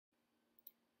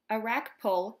A rack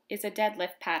pull is a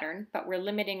deadlift pattern, but we're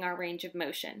limiting our range of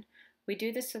motion. We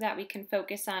do this so that we can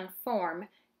focus on form,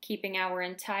 keeping our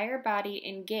entire body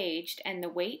engaged and the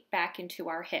weight back into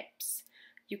our hips.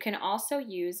 You can also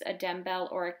use a dumbbell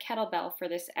or a kettlebell for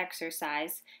this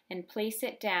exercise and place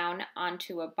it down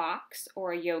onto a box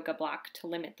or a yoga block to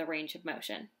limit the range of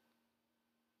motion.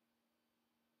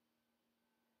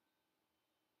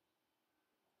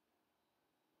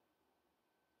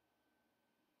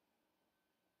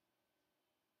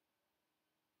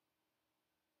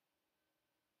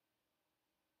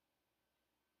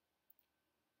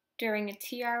 During a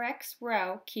TRX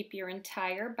row, keep your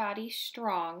entire body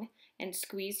strong and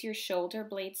squeeze your shoulder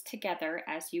blades together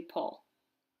as you pull.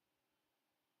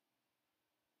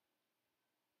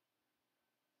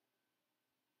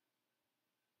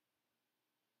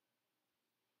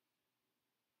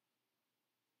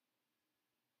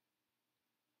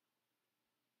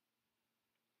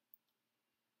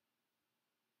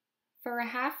 For a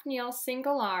half kneel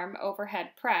single arm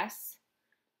overhead press,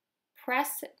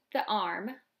 press the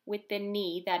arm with the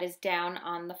knee that is down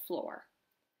on the floor.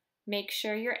 Make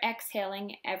sure you're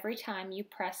exhaling every time you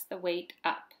press the weight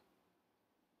up.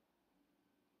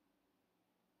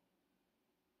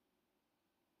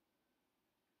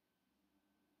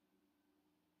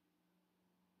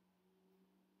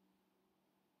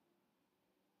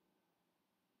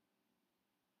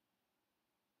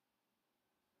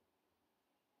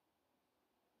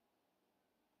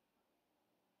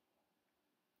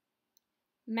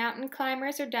 Mountain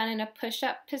climbers are done in a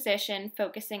push-up position,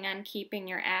 focusing on keeping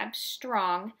your abs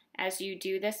strong as you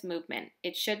do this movement.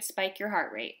 It should spike your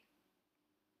heart rate.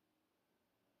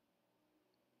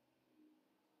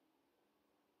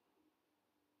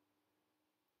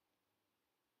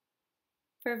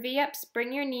 For V-ups,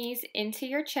 bring your knees into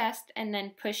your chest and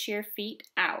then push your feet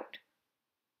out.